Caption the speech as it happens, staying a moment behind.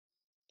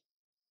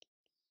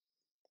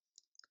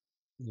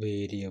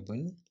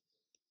variable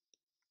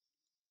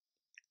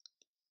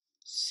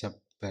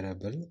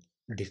separable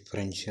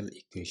differential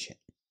equation.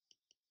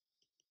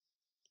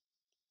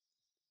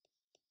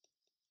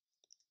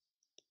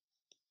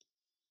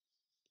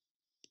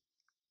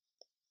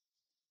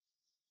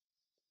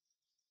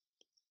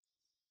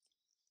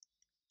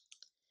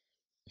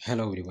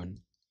 Hello everyone.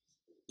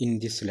 In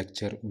this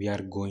lecture we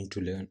are going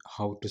to learn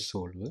how to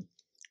solve a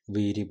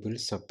variable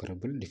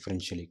separable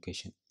differential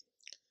equation.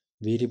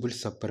 Variable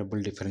separable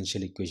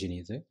differential equation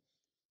is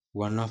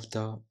one of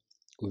the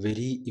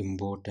very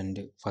important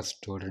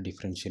first order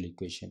differential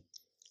equation.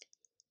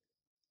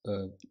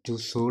 To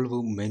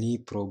solve many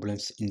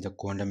problems in the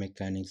quantum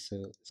mechanics,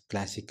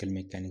 classical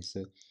mechanics,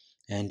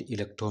 and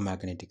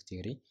electromagnetic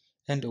theory,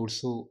 and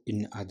also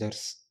in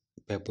others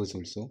papers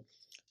also,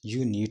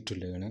 you need to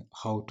learn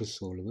how to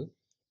solve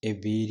a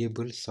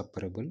variable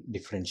separable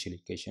differential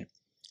equation.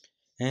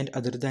 And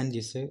other than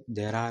this,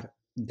 there are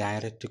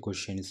direct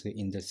questions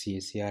in the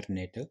CSER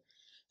net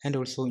and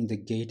also in the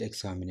gate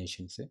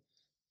examinations,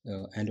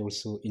 and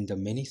also in the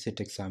many set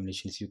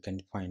examinations you can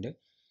find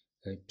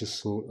to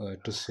solve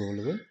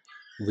a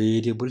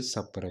variable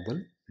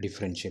separable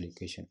differential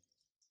equation.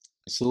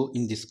 So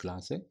in this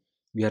class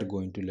we are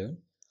going to learn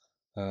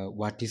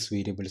what is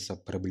variable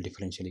separable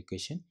differential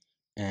equation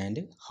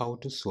and how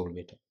to solve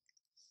it.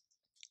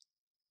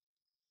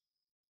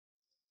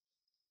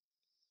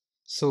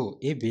 So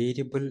a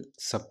variable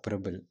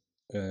separable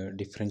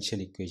differential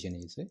equation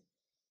is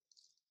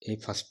a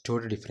first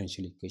order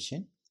differential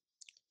equation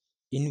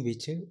in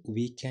which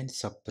we can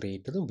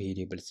separate the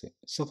variables.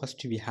 So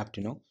first we have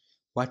to know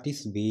what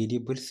is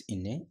variables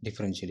in a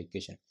differential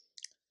equation.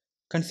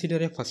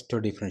 Consider a first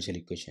order differential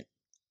equation.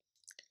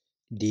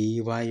 Dy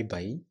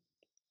by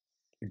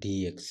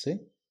dx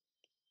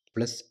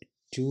plus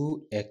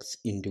 2x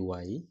into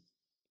y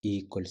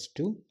equals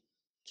to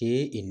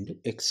k into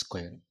x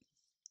square.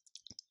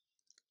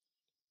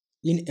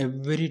 In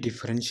every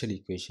differential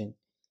equation,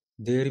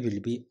 there will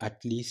be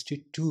at least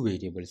two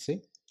variables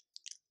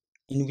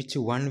in which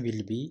one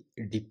will be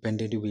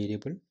dependent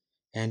variable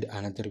and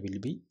another will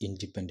be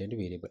independent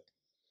variable.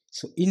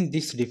 So in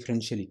this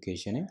differential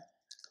equation,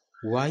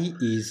 y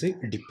is a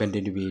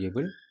dependent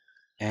variable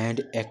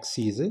and x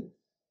is a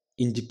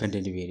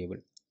independent variable.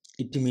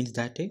 It means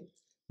that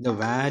the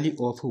value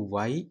of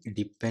y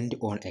depend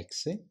on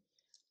x,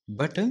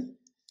 but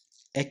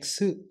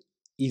x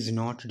is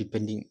not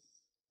depending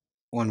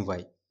on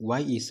y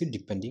is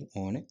depending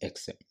on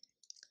x.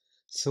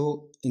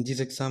 So in this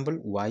example,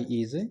 y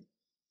is a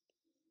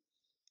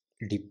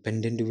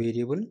dependent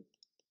variable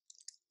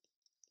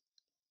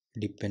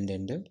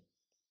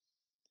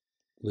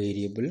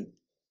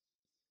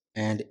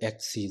and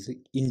x is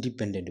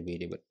independent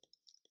variable.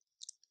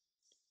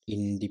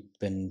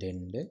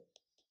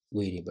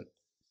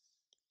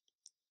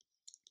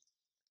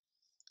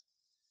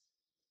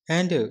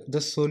 And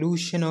the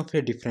solution of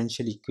a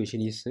differential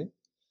equation is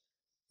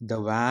the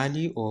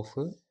value of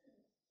a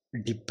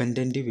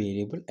dependent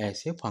variable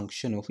as a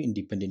function of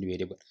independent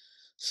variable.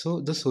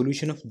 So the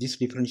solution of this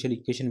differential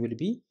equation will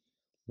be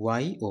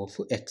y of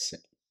x.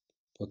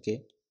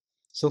 Okay,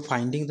 so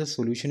finding the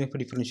solution of a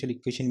differential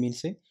equation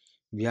means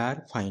we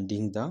are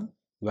finding the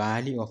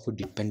value of a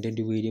dependent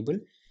variable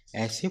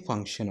as a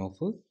function of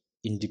a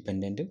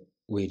independent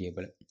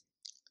variable.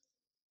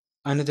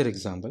 Another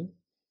example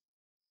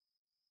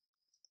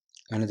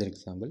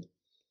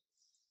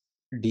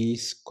d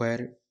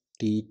square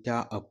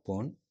theta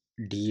upon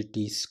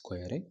dt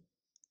square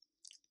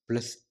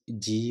plus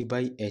g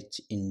by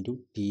h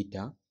into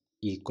theta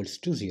equals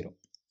to 0.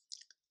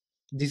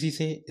 This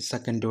is a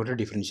second order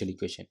differential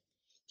equation.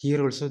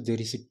 Here also there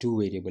is two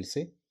variables.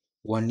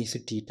 One is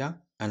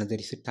theta, another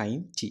is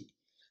time t.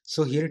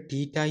 So here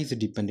theta is a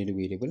dependent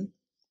variable.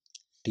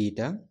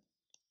 Theta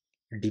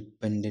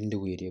dependent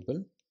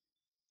variable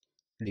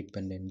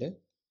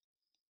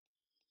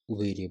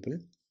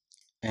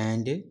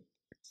and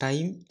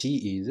time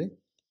t is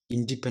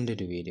independent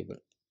variable.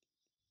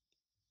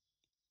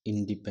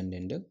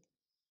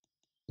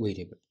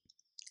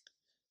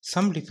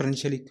 Some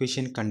differential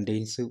equation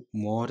contains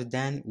more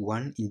than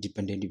one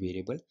independent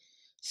variable.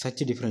 Such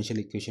differential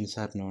equations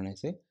are known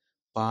as a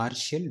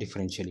partial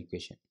differential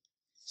equation.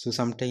 So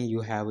sometimes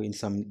you have in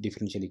some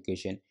differential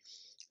equation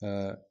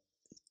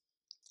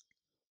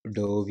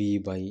dou v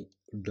by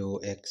dou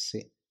x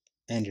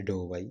and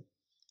dou y,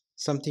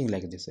 something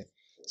like this.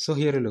 So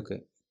here look,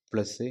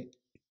 plus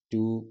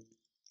 2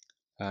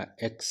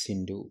 x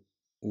into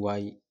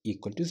y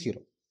equal to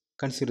 0.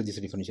 Consider this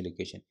differential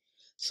equation.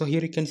 So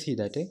here you can see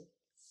that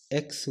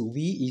x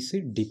v is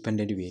a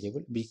dependent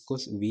variable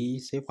because v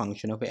is a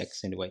function of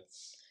x and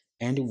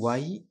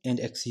y and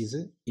x is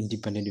a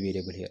independent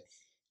variable here.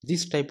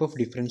 This type of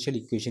differential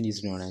equation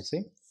is known as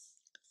a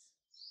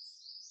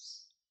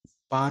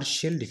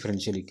partial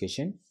differential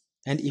equation,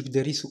 and if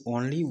there is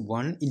only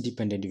one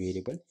independent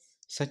variable,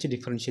 such a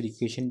differential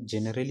equation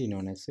generally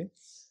known as a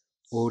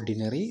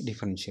ordinary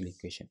differential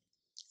equation.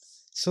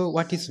 So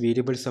what is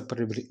variable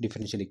separable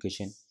differential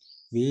equation?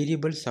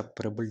 Variable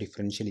separable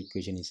differential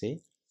equation is a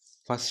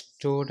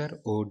first order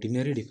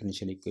ordinary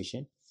differential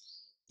equation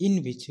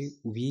in which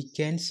we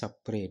can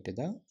separate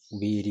the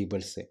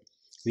variables.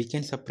 We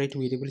can separate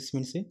variables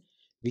means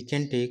we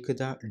can take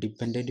the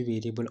dependent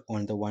variable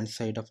on the one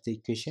side of the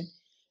equation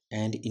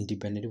and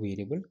independent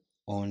variable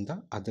on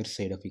the other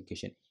side of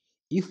equation.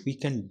 If we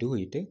can do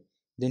it,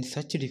 then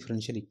such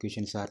differential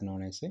equations are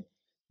known as a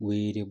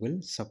variable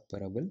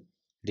separable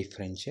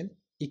differential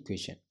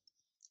equation.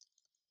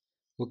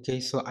 Okay,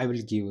 so I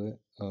will give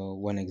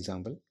one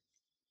example.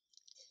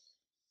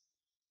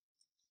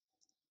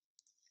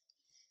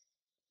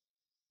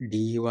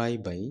 Dy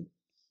by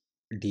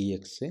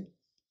dx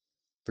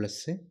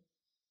plus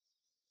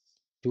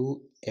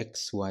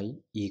 2xy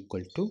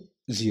equal to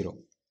 0.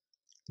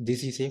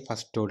 This is a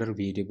first order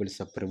variable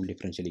separable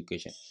differential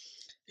equation.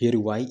 Here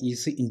y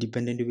is a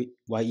dependent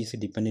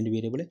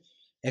variable,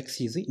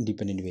 x is an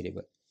independent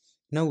variable.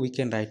 Now we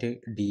can write a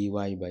dy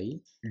by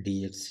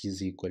dx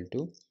is equal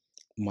to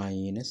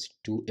minus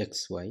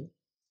 2xy.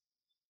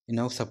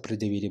 Now separate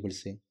the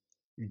variables. Say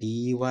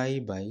dy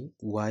by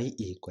y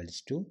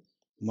equals to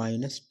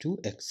minus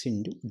 2x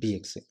into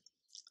dx.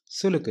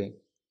 So look,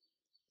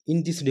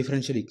 in this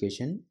differential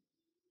equation,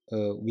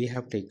 we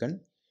have taken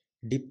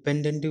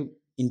dependent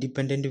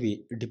dependent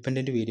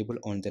variable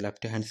on the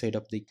left hand side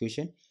of the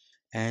equation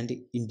and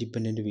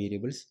independent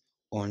variables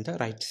on the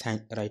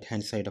right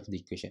hand side of the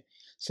equation.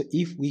 So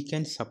if we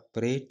can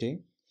separate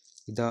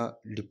the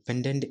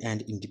dependent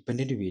and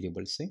independent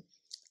variables,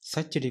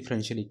 such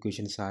differential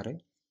equations are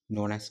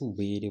known as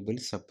variable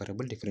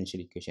separable differential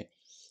equation.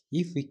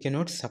 If we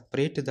cannot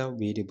separate the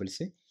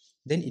variables,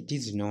 then it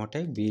is not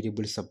a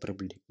variable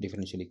separable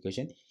differential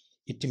equation.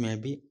 It may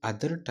be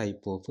other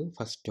type of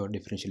first order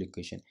differential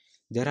equation.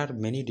 There are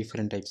many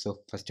different types of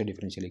first order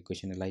differential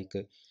equation, like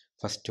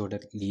first order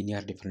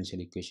linear differential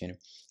equation,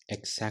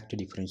 exact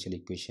differential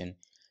equation,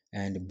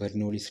 and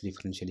Bernoulli's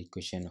differential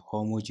equation,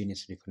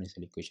 homogeneous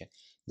differential equation.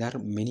 There are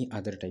many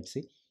other types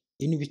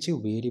in which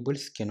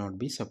variables cannot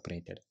be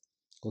separated.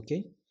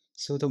 Okay,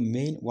 so the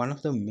main one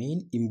of the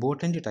main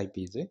important type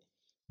is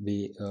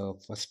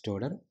first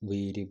order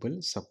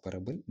variable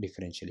separable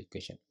differential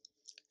equation.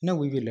 Now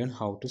we will learn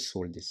how to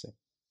solve this.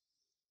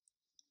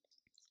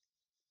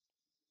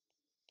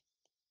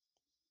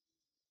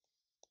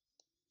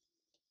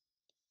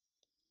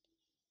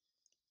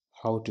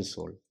 How to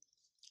solve?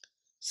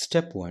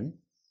 Step 1.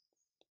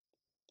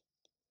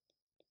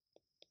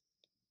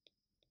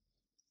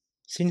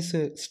 Since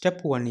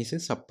step 1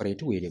 is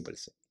separate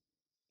variables.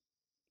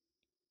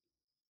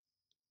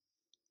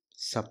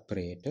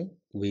 Separate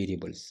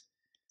variables.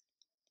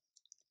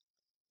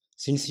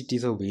 Since it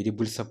is a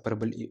variable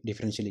separable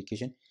differential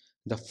equation,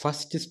 the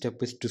first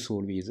step is to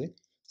solve is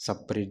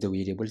separate the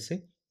variables.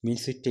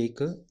 Means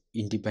take a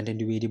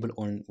independent variable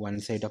on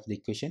one side of the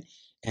equation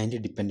and a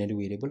dependent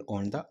variable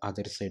on the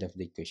other side of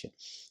the equation.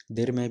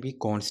 There may be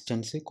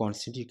constants.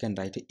 Constant you can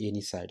write any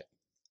side.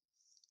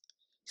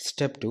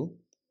 Step 2.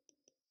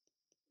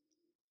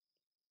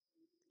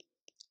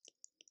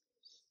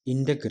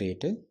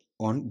 Integrate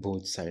on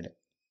both sides.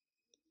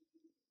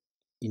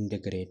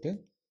 Integrate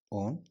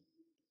on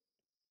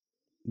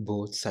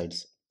both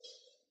sides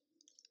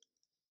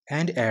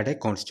and add a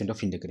constant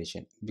of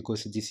integration,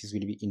 because this is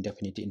will be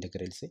indefinite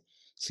integrals,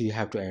 so you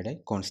have to add a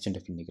constant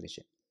of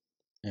integration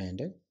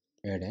and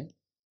add a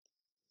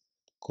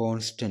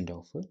constant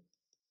of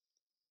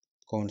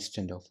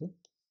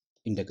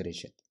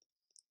integration.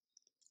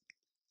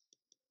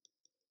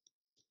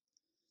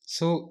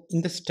 So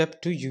in the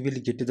step 2 you will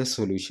get the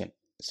solution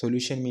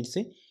means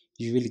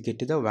you will get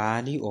the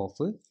value of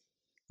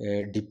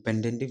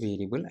dependent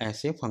variable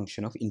as a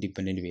function of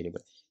independent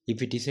variable.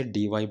 If it is a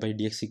dy by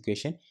dx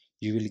equation,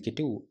 you will get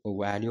a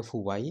value of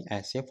y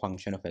as a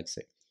function of x.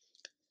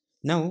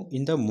 Now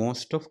in the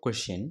most of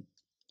question,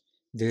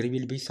 there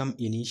will be some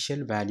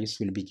initial values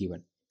will be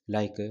given,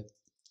 like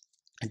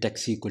at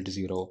x equal to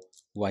 0,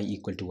 y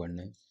equal to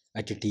 1,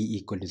 at t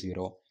equal to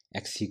 0,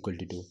 x equal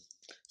to 2.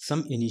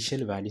 Some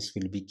initial values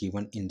will be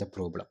given in the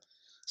problem.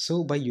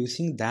 So by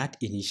using that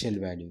initial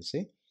values,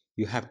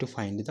 you have to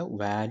find the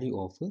value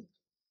of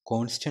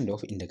constant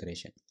of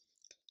integration.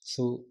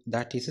 So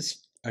that is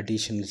a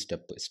additional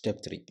step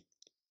 3.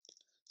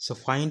 So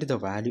find the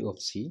value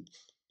of c,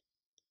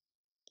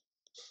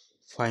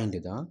 find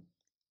the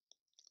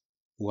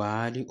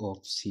value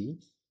of c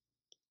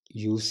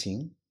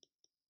using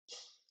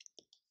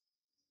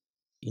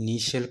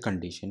initial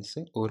conditions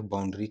or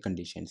boundary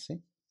conditions,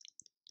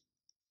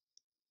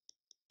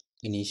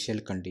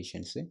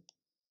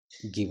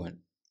 given.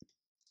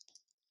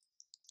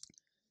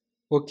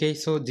 Okay,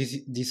 so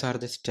these are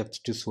the steps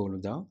to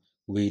solve the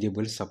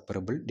variable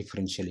separable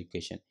differential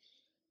equation.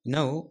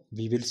 Now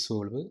we will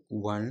solve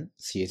one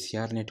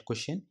CSR net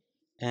question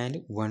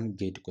and one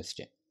gate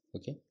question.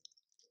 Okay,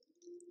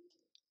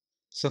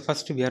 so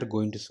first we are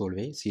going to solve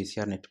a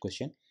CSR net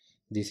question.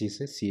 This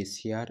is a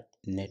CSR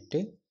net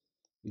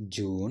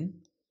June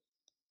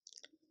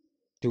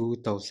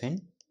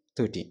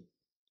 2013.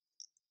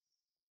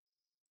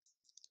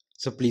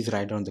 So please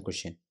write down the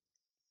question.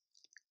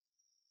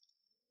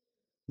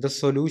 The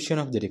solution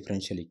of the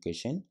differential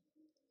equation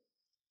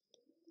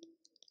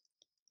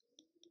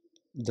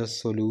the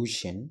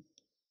solution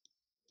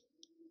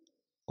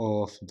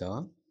of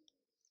the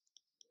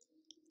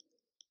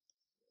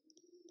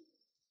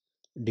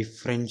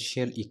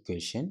differential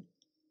equation,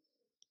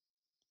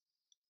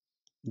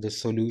 the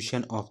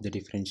solution of the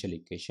differential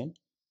equation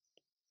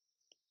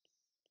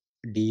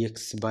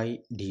dx by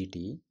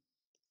dt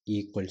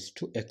equals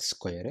to x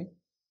square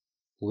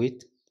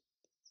with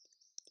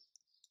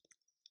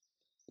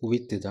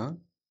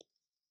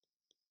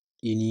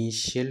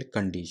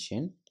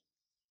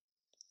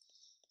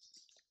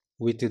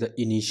the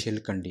initial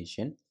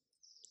condition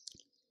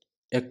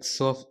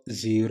x of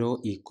 0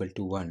 equal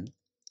to 1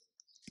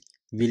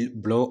 will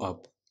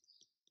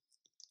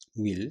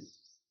will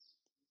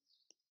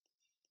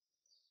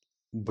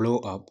blow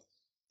up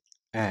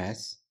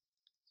as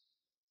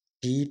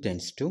t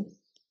tends to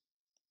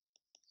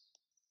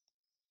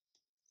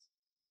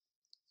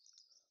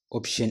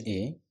option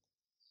A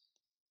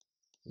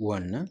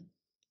 1,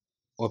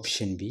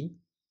 option B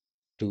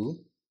 2,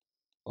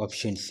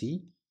 option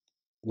C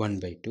 1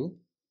 by 2,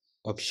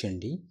 option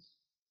D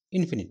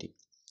infinity.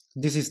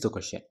 This is the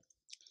question.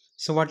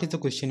 So what is the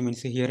question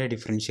means? Here a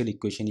differential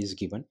equation is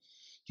given.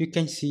 You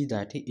can see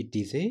that it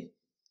is a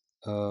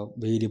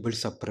variable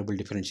separable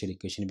differential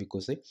equation,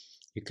 because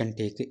you can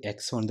take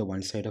x on the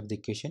one side of the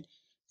equation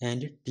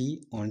and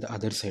t on the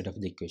other side of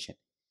the equation.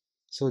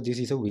 So this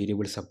is a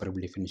variable separable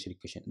differential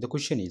equation. The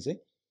question is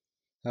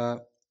uh,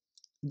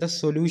 the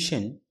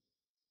solution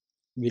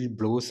will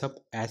blows up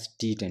as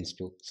t tends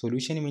to.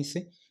 Solution means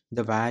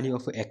the value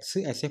of x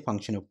as a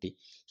function of t.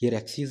 Here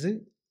x is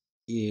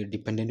a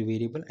dependent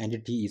variable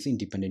and t is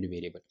independent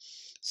variable.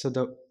 So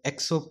the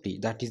x of t,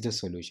 that is the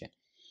solution.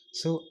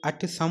 So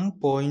at some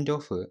point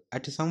of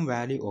at some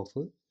value of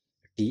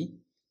t,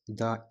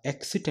 the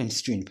x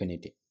tends to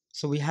infinity.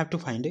 So we have to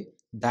find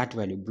that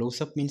value.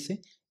 Blows up means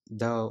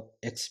the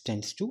x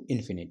tends to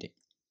infinity.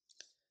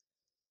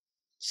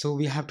 So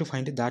we have to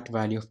find that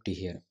value of t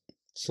here.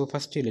 So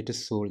first let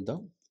us solve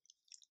the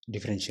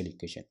differential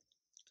equation.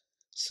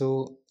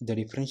 So the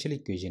differential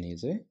equation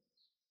is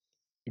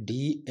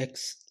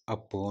dx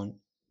upon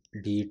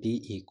dt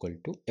equal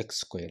to x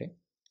square.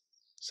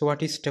 So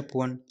what is step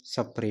 1?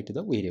 Separate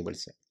the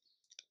variables.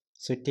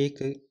 So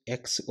take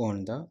x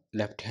on the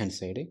left hand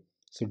side,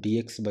 so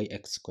dx by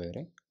x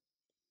square,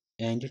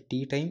 and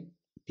t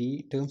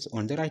terms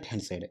on the right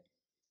hand side.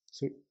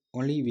 So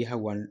only we have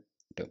one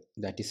term,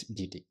 that is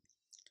dt.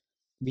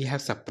 We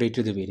have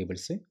separated the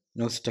variables.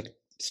 Now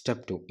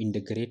step 2,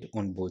 integrate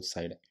on both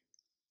sides.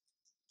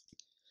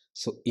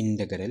 So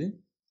integral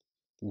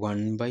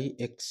 1 by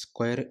x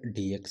square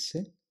dx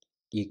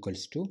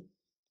equals to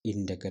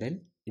integral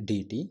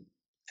dt,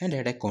 and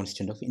add a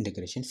constant of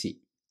integration c.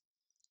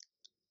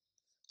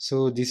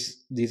 So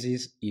this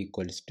is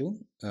equals to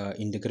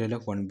integral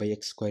of 1 by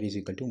x square is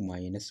equal to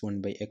minus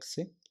 1 by x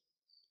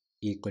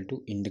equal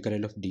to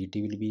integral of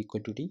dt will be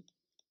equal to t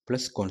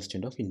plus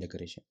constant of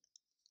integration.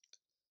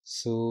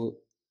 So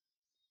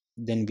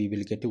then we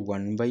will get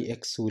 1 by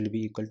x will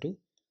be equal to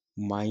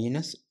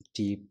minus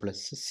t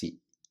plus c,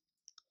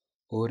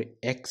 or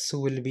x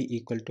will be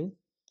equal to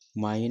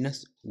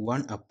minus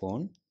 1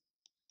 upon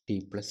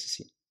t plus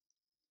c.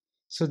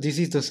 So this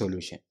is the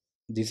solution.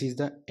 This is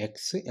the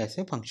x as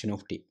a function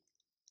of t.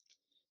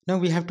 Now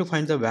we have to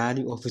find the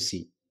value of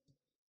c.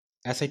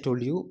 As I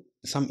told you,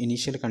 some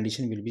initial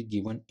condition will be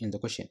given in the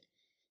question.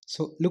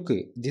 So look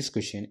at this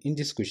question. In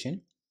this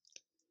question,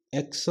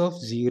 x of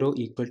 0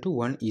 equal to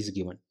 1 is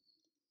given.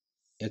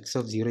 X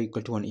of 0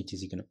 equal to 1 it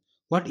is given.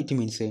 What it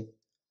means?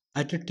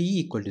 At t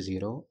equal to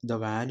 0, the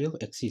value of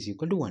x is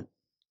equal to 1.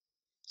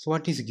 So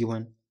what is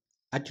given?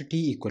 At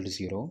t equal to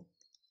 0,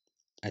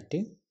 at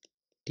t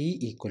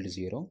equal to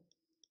 0,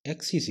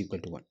 x is equal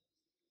to 1.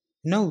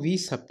 Now we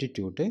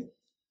substitute,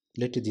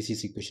 let this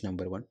is equation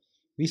number 1.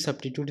 We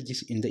substitute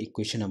this in the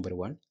equation number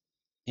 1,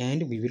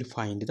 and we will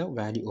find the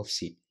value of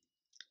c.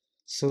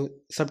 So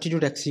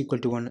substitute x equal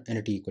to 1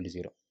 and t equal to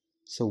 0.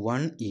 So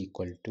 1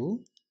 equal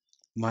to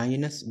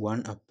minus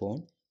 1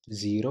 upon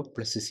 0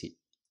 plus c.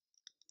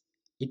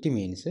 It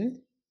means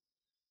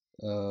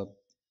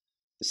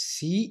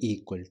c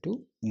equal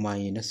to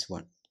minus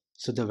 1.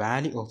 So the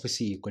value of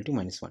c equal to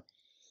minus 1.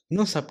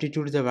 Now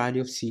substitute the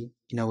value of c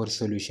in our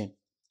solution.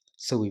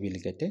 So we will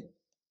get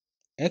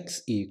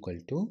x equal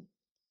to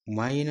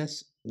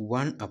minus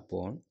 1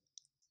 upon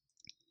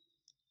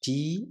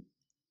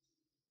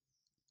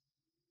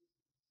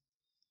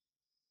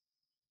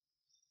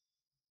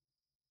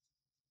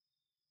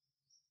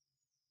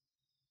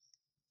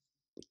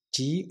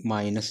t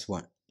minus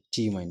 1.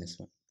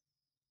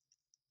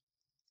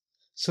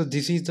 So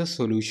this is the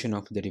solution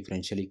of the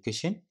differential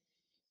equation,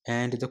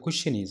 and the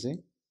question is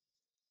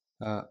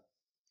uh,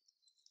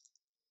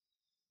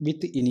 with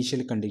the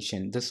initial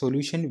condition the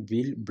solution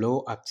will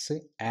blow up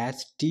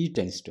as t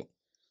tends to.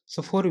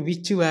 So for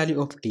which value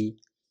of t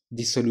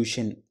the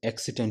solution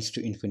x tends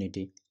to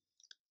infinity?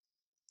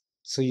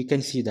 So you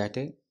can see that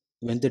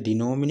when the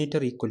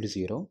denominator equal to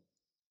 0,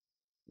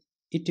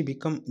 it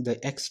become the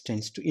x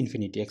tends to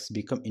infinity, x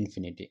become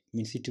infinity,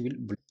 means it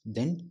will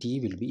then t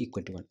will be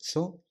equal to 1.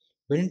 So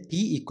when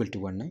t equal to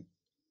 1,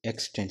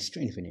 x tends to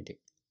infinity.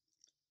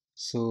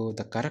 So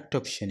the correct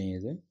option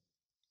is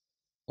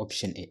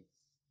option A.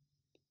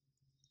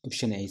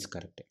 Option A is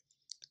correct.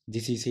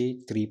 This is a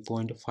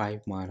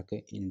 3.5 mark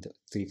in the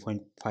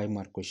 3.5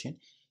 mark question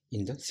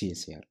in the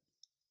CSR.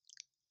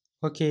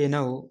 Okay,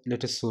 now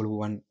let us solve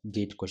one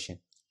gate question.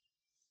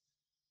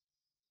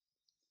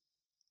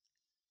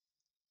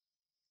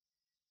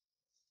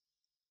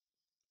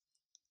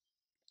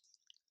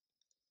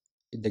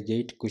 The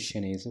gate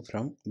question is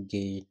from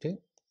gate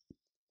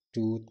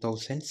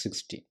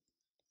 2016.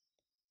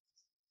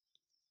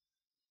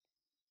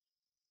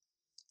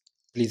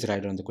 Please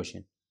write down the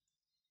question.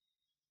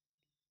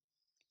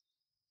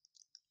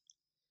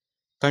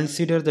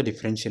 Consider the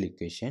differential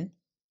equation.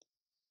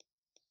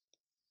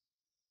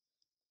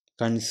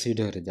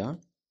 Consider the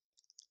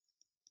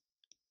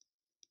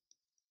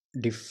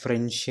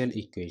differential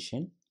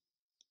equation.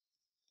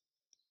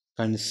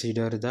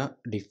 Consider the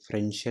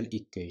differential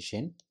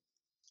equation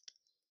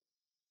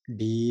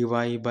dy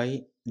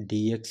by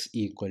dx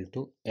equal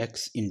to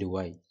x into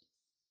y.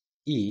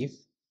 If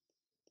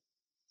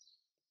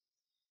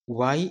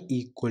y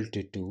equal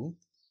to 2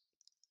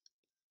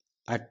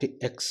 at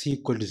x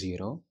equal to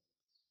 0,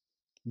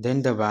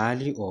 then the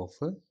value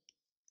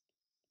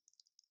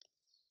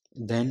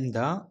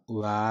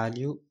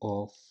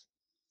of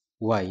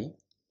y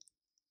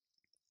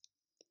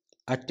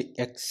at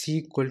x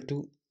equal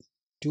to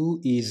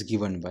 2 is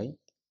given by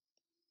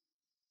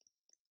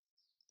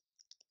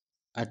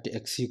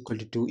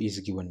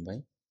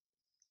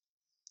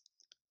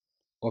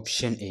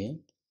option A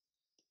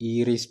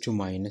e raised to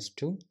minus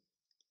 2,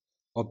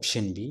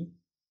 option B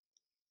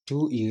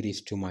 2 e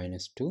raised to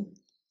minus 2,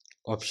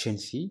 option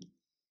C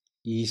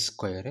e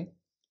square,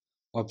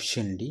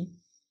 option D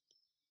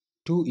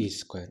 2e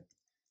square.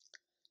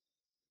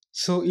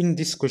 So in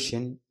this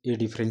question, a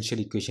differential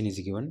equation is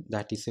given,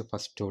 that is a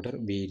first order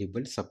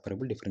variable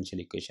separable differential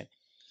equation,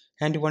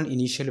 and one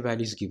initial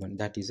value is given,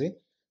 that is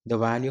the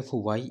value of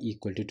y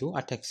equal to 2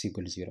 at x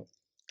equal to 0.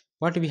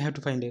 What we have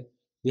to find?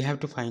 We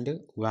have to find a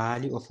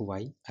value of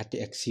y at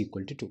x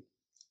equal to 2.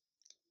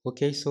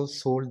 Okay, so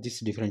solve this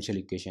differential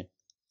equation.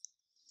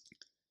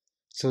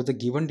 So the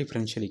given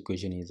differential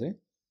equation is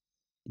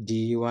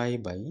dy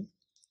by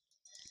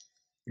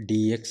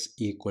dx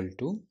equal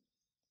to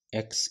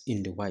x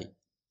into y.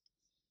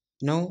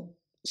 Now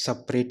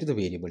separate the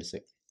variables.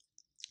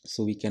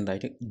 So we can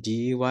write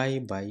dy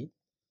by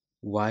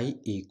y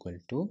equal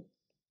to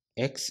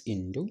x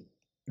into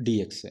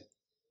dx.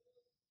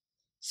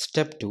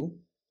 Step 2,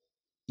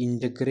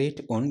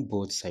 integrate on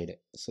both sides.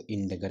 So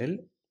integral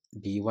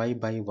dy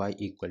by y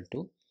equal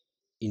to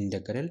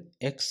integral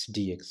x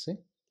dx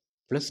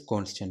plus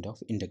constant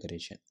of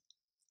integration.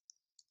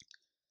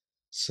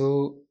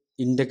 So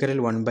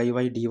integral 1 by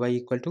y dy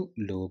equal to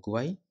log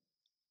y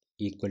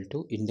equal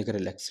to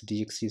integral x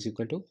dx is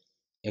equal to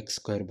x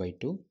square by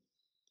 2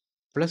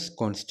 plus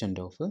constant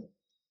of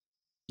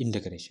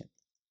integration.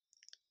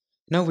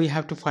 Now we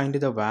have to find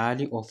the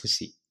value of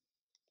c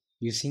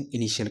using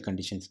initial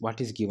conditions.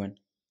 What is given?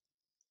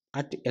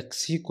 At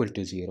x equal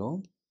to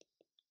 0,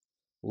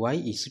 y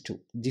is 2.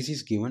 This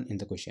is given in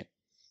the question.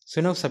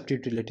 So now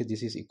substitute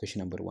this is equation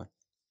number 1.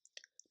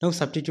 Now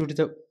substitute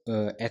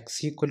the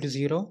x equal to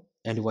 0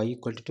 and y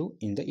equal to 2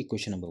 in the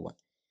equation number 1.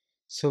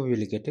 So we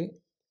will get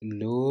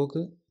log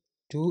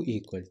 2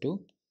 equal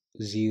to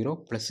 0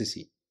 plus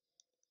c.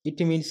 It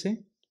means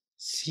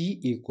c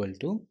equal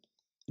to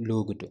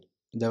log 2.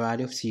 The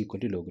value of c equal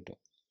to log 2.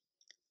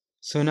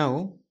 So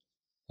now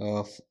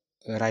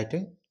write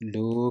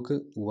log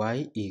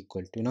y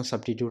equal to, now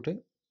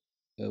substitute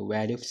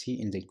value of c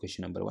in the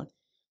equation number 1.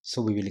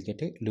 So we will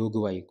get log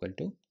y equal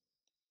to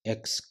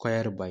x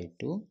square by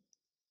 2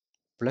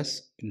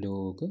 plus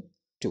log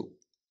 2.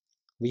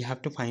 We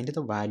have to find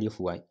the value of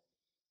y.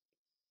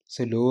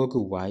 So log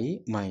y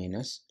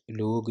minus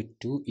log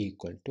 2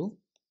 equal to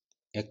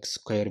x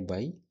square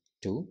by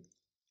 2.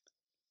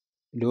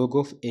 Log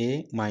of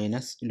a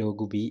minus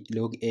log b,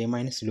 log a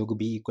minus log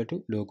b equal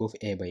to log of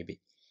a by b.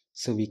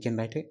 So we can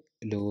write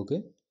log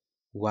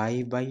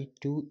y by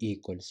 2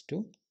 equals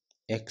to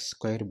x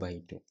square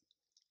by 2.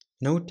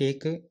 Now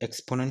take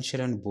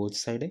exponential on both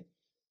sides.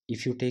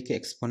 If you take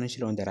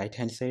exponential on the right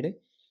hand side,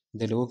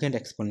 the log and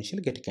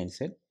exponential get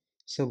cancelled.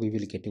 So we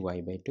will get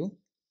y by 2.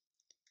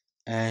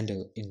 And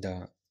in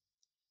the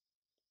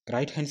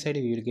right hand side,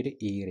 we will get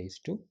e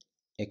raised to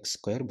x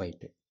square by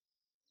 2.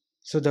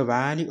 So the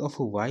value of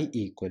y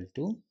equal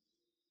to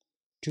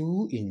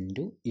 2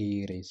 into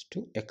e raised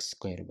to x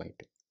square by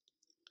 2.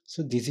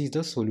 So this is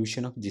the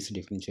solution of this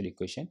differential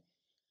equation.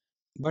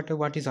 But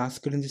what is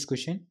asked in this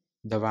question?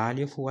 The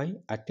value of y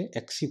at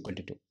x equal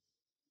to 2.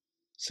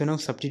 So now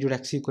substitute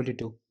x equal to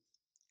 2.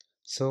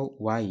 So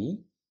y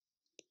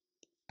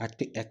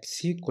at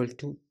x equal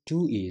to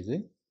 2 is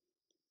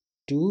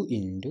 2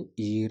 into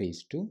e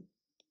raised to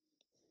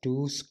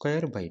 2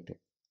 square by 2.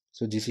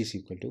 So this is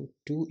equal to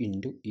 2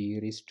 into e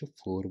raised to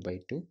 4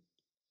 by 2.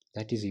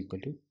 That is equal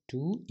to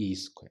 2e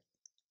square.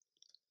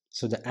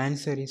 So the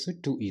answer is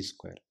 2e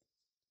square.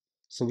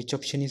 So which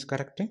option is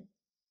correct?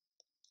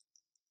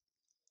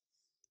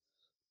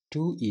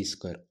 2 e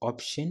square.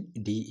 Option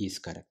D is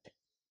correct.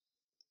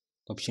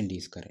 Option D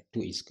is correct.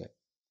 2 e square.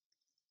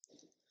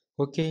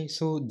 Okay,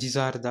 so these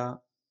are the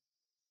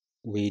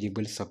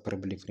variable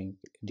separable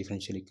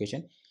differential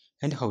equation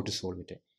and how to solve it.